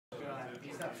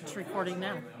It's recording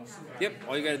now. Yep,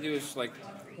 all you gotta do is like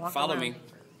Walk follow around. me.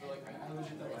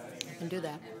 I can do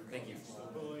that. Thank you.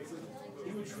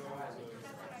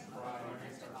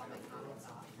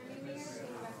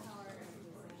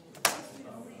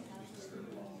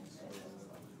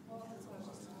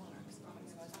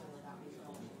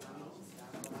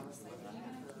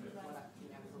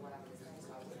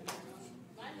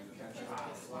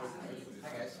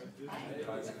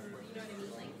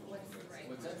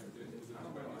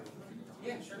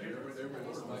 Yeah, sure.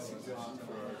 My suggestion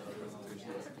for our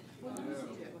presentation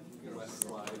is less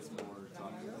slides, more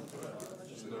talking.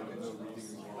 No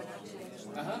reading.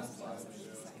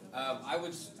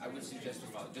 I would suggest to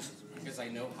follow, just because I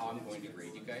know how I'm going to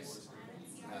grade you guys.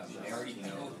 I already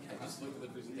know. I just look at the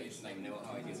presentation. I know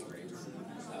how I do the grades.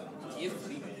 If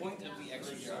the point of the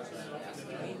exercise has to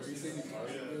be,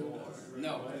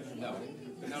 no.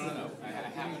 I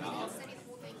haven't.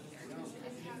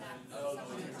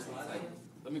 Like,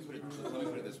 let me put it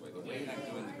this way. The way I'm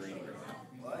doing the grading right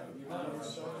now,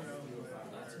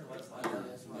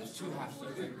 there's two halves to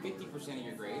your grade. 50% of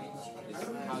your grade is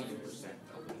how you present.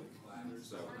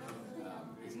 So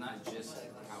it's not just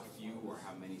how few or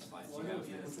how many slides you have.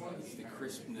 It's the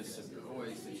crispness of your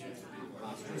voice. It's your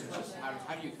posture. It's just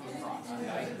how do you come across?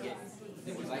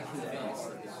 Was I convinced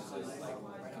that this is a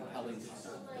compelling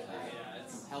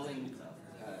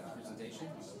presentation,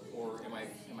 or am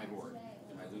I bored?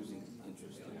 Am I losing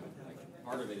interest? Like,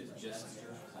 part of it is just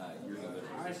your delivery.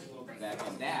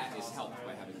 That is helped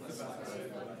by having less slides.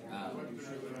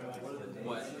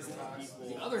 What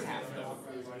the other half, though,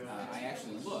 I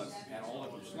actually look at all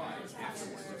of your slides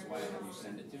afterwards. That's why I have you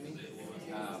send it to me.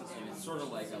 And it's sort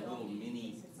of like a little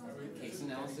mini case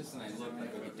analysis, and I look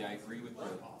like, okay, do I agree with the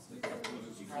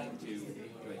conclusions you came to?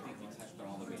 Do I think you touched on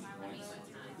all the major points?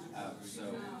 So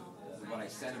what I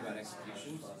said about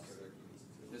execution,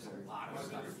 there's a lot of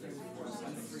stuff that's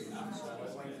important. You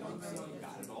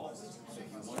got it all. So if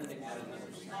you wanted to add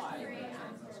another slide,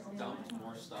 dump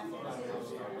more stuff about how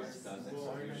Starbucks does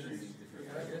execution in these different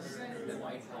areas that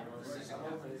might help the second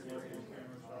half.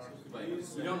 But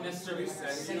you don't necessarily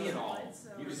say it all.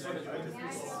 You just sort of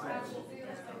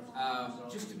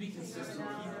just to be consistent,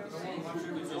 keep the same. For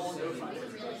example,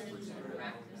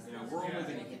 we're only going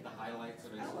to hit the highlights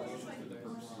of execution for the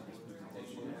purposes of this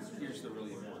presentation. Here's the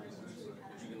really important ones.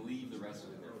 You can leave the rest of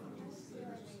it there for me.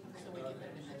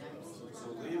 So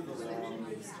leave the long,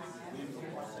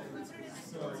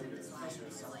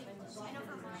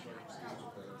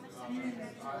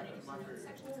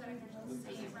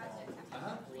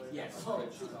 Yes,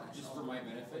 but just for my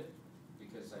benefit,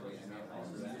 because I know all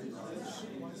of that.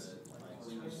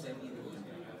 When you send me the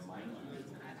email, remind me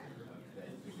that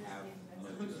you have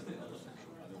notes of it.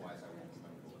 Otherwise, I won't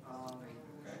remember.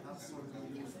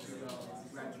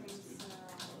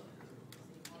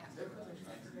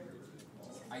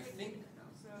 I think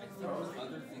the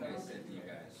other thing I said to you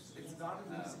guys, I think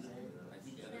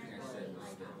the other thing I said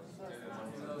was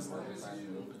that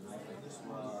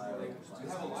you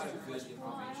have a lot of good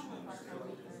information in there.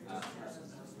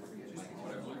 Like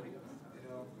what I've learned.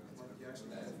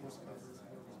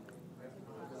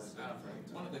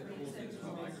 One of the cool things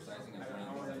about microsizing is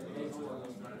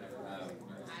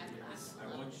I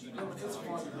want you to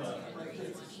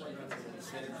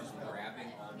instead of just grabbing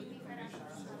all the information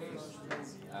from the case,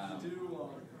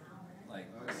 like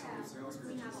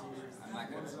I'm not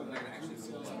gonna actually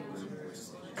fill up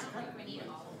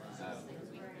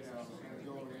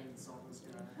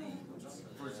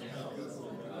for example, there's a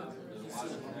lot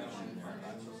of information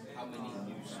how many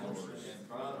new stores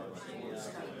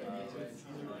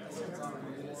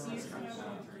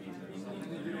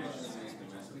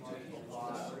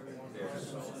there's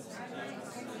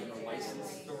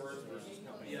licensed stores versus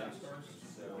company stores.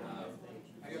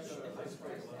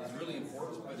 It's really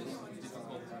important, but it's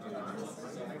difficult to do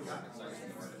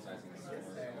advertising.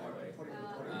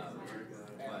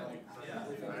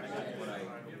 What I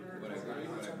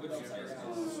would suggest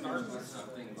is start with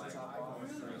something like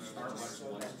Starbucks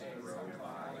wants to grow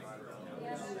by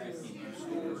 50 new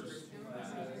stores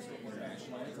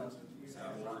internationally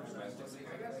or domestically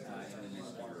in the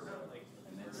next year,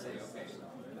 and then say, okay,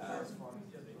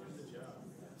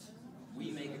 we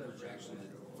make a projection that,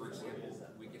 for example,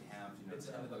 we could have 10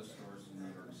 of those stores in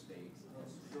New York State,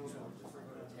 10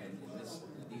 in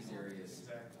these areas,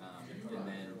 and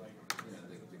then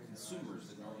the consumers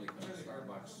that normally come to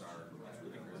Starbucks are,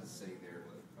 let's say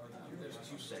there's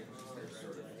two segments. There's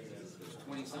sort of there's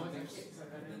 20 somethings,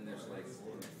 and then there's like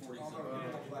 40 something.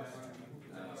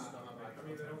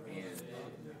 And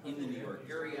in the New York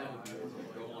area, we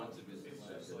go on to visit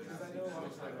our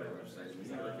website in the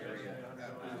New York area.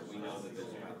 We know that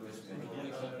there's about this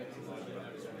many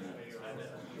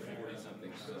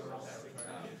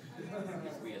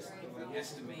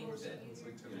estimate that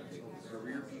the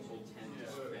career people tend to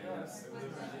spend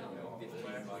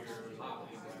 $15 pop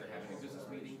because they're having a business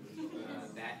meeting.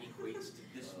 That equates to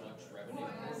this much revenue.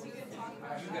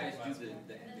 You guys do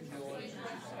the calculations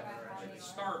yourself. Like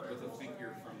start with a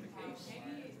figure from the case,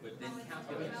 but then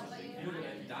calculate something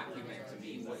and document to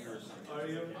me what your assumptions are.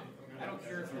 I don't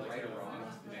care if you're right or wrong. I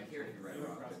mean, I care if you're right or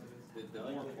wrong. But the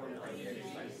more important part of the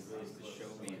exercise is to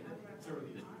show me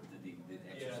the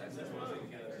exercise that's working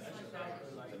together. Does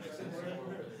that make sense?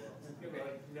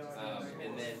 Okay.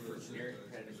 And then for generic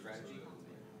competitive strategy,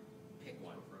 pick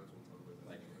one.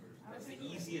 Like that's the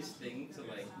easiest thing to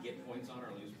like get points on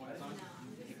or lose points on.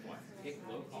 Pick one. Pick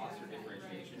low cost or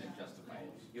differentiation and justify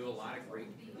it. You have a lot of great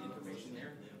information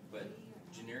there, but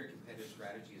generic competitive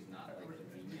strategy is not like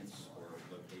convenience or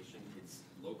location. It's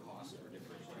low cost or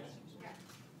differentiation.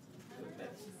 So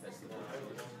that's the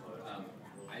whole.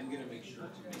 I'm going to make sure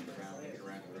to make it around the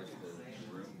rest of the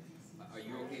room. Are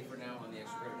you okay for now on the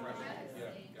extra credit project?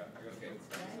 Yeah. Okay.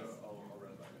 So I'll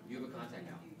run it by you. You have a contact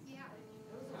now? Yeah.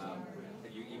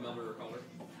 Have you emailed her or called her?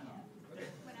 Okay.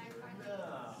 When I finally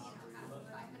have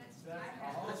 5 minutes to time.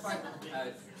 That's fine.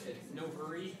 No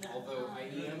hurry, although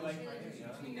I am,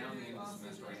 between now and the end of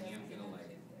the semester,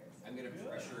 I'm going to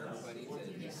pressure everybody to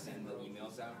at least send the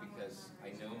emails out because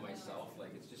I know myself,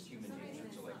 like, it's just human nature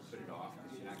to, like, put it off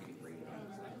because you're not going to get graded on it.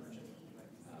 It's not urgent.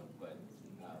 Like,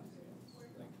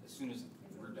 as soon as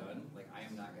we're done, like, I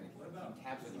am not going to keep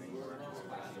tabs on you anymore in this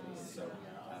classroom. So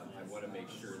I want to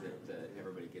make sure that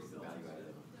everybody gets the value out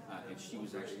of it. And she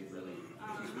was actually really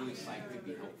psyched to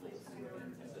be helpful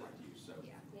and talk to you. So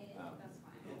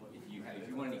if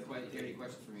you want any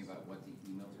questions for me about what to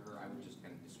email to her, I would just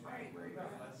kind of describe where you're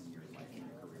at in your life and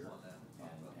your career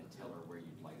and tell her where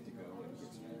you'd like to go and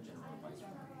get some general advice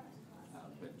from her.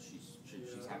 But she's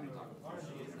happy to talk with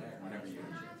you whenever you're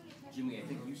in. Jimmy, I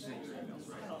think you sent your emails,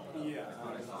 right? Yeah,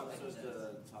 I thought I'm supposed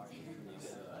to talk to you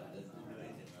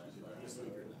this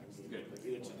week or next. Good. Like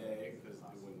either today, because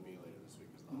it wouldn't be later this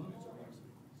week because the holidays are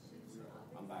next week. So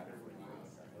I'm back and forth.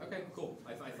 Okay, cool.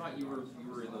 I thought you were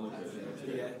in the loop.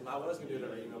 Yeah, I was gonna do it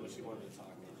over email, but she wanted to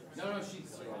talk to me. No,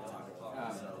 she's. She wanted to talk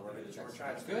about it, so we're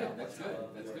trying. That's good. That's good.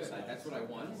 That's what I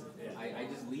want. I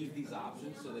just leave these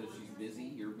options so that if she's busy,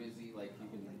 you're busy. Like you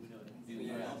can do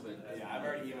email, but yeah, I've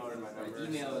already emailed her my number.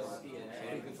 Email is.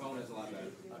 I think the phone is a lot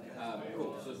better.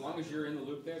 Cool. So as long as you're in the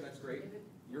loop there, that's great.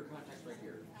 Your contact's right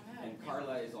here. And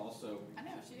Carla is also. I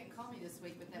know, she didn't call me this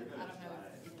week, but then, I don't know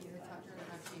if you had talked to her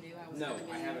or if she knew I was No, going to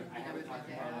be. I haven't talked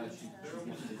to Carla. She's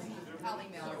busy. I'll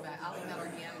email her back. I'll email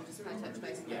her again and just kind of touch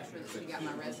base and make sure that she got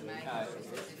my resume.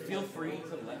 Feel free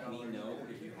to let me know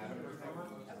if you haven't heard from her.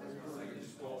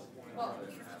 Well, I'll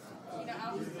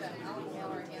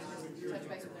email her again, just touch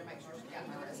base with her, make sure she got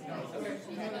my resume.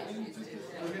 She had issues too.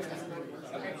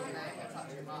 Okay. And I have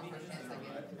talked to her mom for a chance I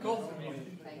get. Cool.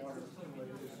 Thanks.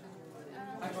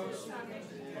 Hi, folks.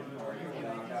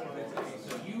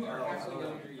 So you are actually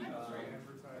done with your emails, right?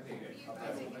 Okay,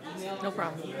 good. No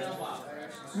problem. Email Bob.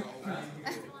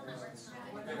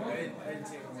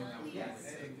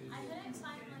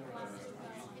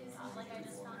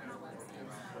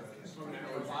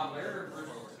 Bob,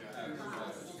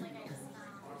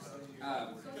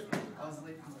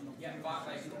 yeah, Bob,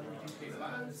 like, okay,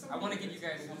 Bob, I want to give you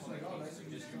guys one like so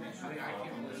just to make sure I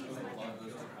can list those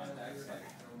contacts. Like,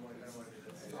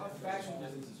 fashion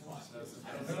business is fun.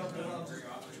 I don't know very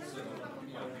often, so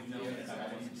you know that I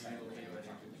want to say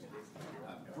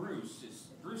Bruce is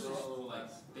like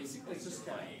basically just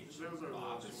my age.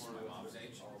 Bob is my mom's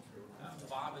age.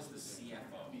 Bob is the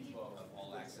CFO of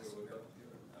All Access Group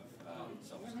of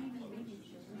self-esteem clothing.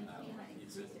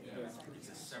 It's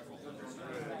a several $100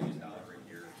 million a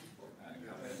year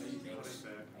company that makes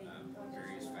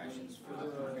various fashions for the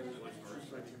market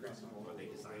what they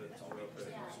design it. It's all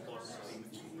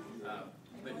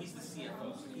but he's the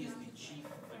CFO, so he is the chief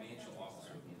financial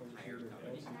officer of the entire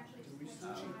company.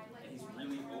 And he's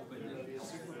really open and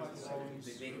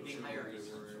they hire a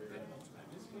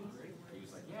he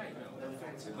was like, yeah,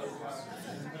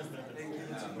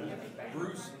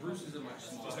 Bruce is a much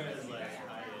smaller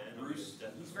Bruce,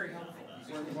 he's very helpful.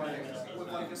 With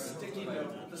like a sticky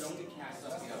note, don't cast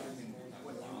up the other thing.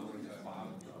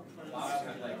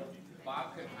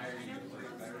 Bob could hire you for a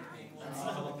better pay.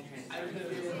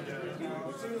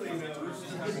 Bruce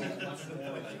is having much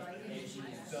more like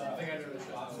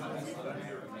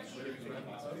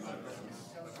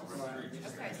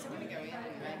Okay, so we're going to go in.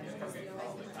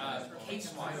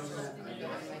 case-wise,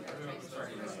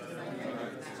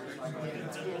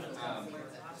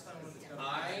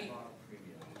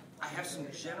 I have some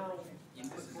general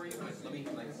input for you, but let me,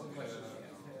 like, what questions do you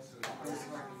have?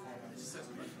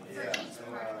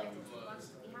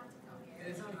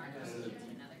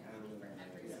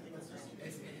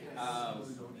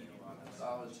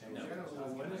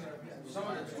 Some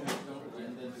of the tools don't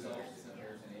lend themselves to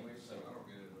theirs anyway, so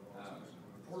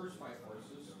Porter's 5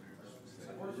 horses.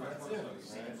 Porter's 5 horses are the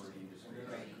same for you, just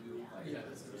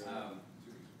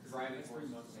driving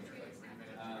horses.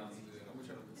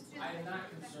 I'm not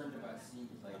concerned about seeing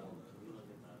like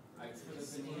for the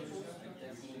financials, I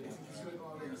definitely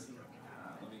let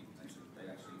me they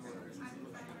actually go over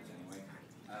anyway.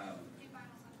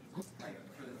 Like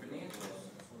for the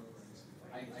financials,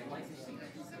 I'd like to see 2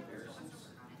 comparisons.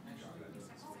 I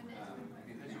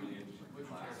think this is really interesting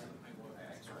class.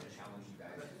 I sort of challenge you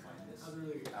guys to find this.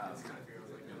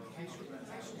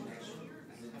 Cash connection.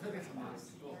 I think that's a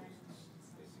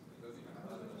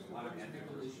lot of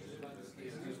ethical issues about this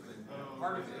case.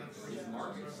 Part of it is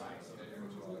market size.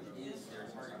 Is their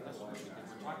target customer? Because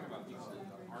we're talking about people that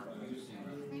aren't using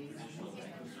traditional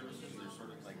banking services. They're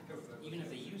sort of like, even if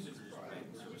they use a traditional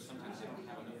banking service, sometimes they don't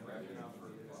have enough revenue for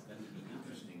them to be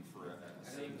interesting for a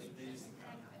savings bank.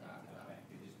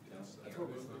 They're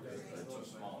too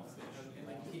small fish.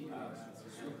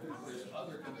 There's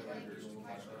other competitors to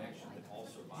Cash Connection that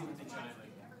also buy the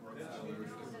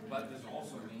but there's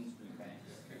also mainstream banks.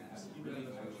 I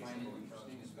find it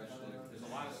interesting, especially there's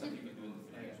a lot of stuff you can do in the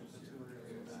financials,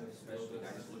 especially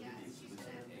I just looked at the exclusive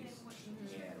case,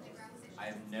 and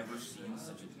I've never seen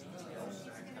such a detailed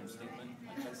income statement.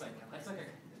 That's like a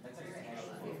cash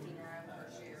flow.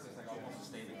 It's like almost a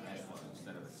statement of cash flow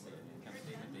instead of a statement income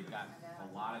statement. They've got a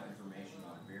lot of information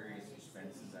on various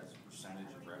expenses as a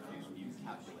percentage of revenues when you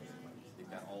calculate it.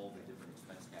 They've got all the different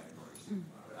expense categories.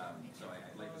 So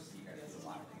I'd like to see you guys do a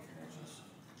lot of informations.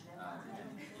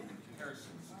 And in the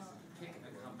comparisons, pick a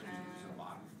company who's a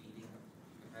bottom feeding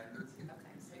competitor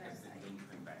because they don't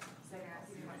bring back.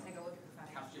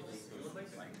 Calculate those,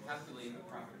 like calculate a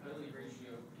profitability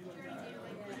ratio,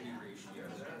 liquidity ratio,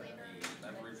 a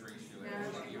leverage ratio,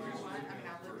 and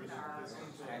for a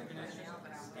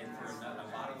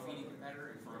bottom feeding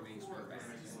competitor and for a mainstream bank.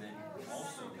 And then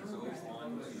also go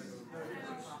on to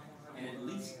and at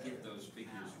least get those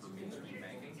figures for mainstream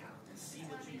banking and see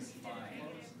what you can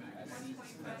find.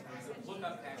 Look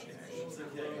up Cash Connection.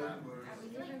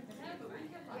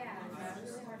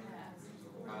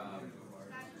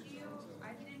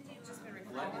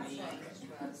 Let me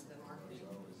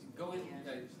go in.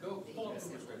 Go pull up the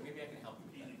script. Maybe I can help you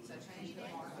with that.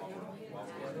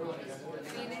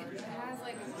 I mean, it has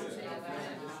like a bunch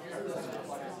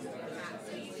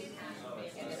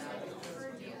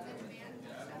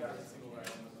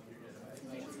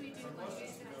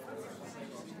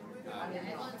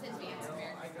Everyone's advanced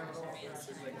American advanced.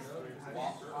 Did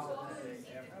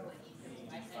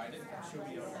you find it?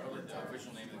 The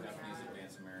official name of the company is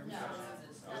Advanced American.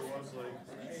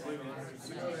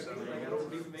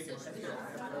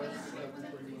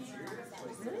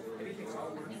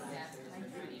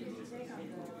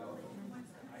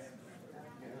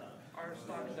 Our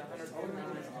stock is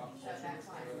 149.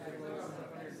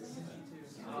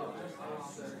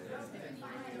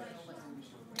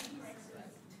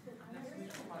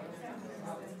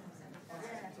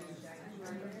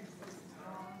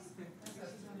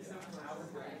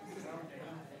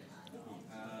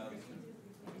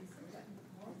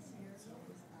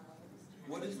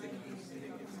 What is the case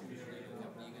company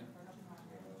again?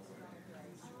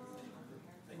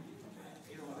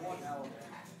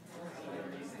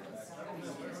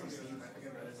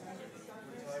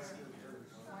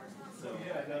 So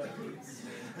yeah, no,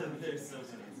 there's so many.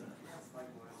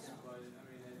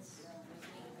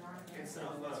 It's so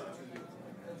fun.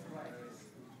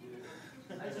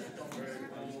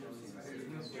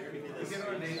 We get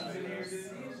our names in here,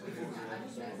 dude.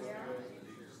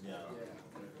 Yeah.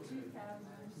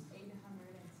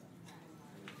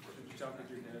 Did you talk with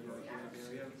your dad about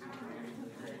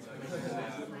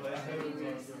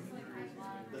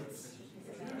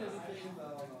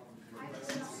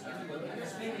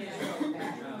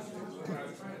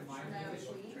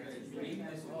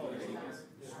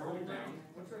Scroll down.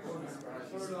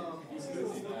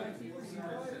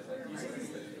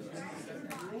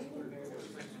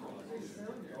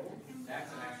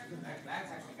 That's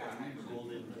actually got a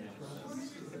golden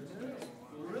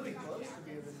We're really close to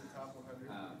being in the top 100.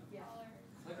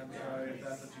 I'm sorry if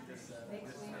that's what you just said.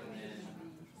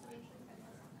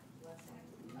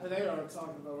 And they are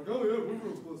talking about like, oh yeah, we're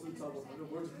real close to the top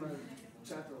 100. We're just playing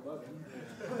chapter 11.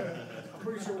 I'm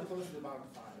pretty sure we're close to the bottom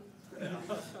 5.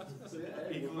 So yeah,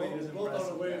 hey, we're both on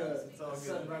our way to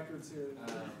set records here.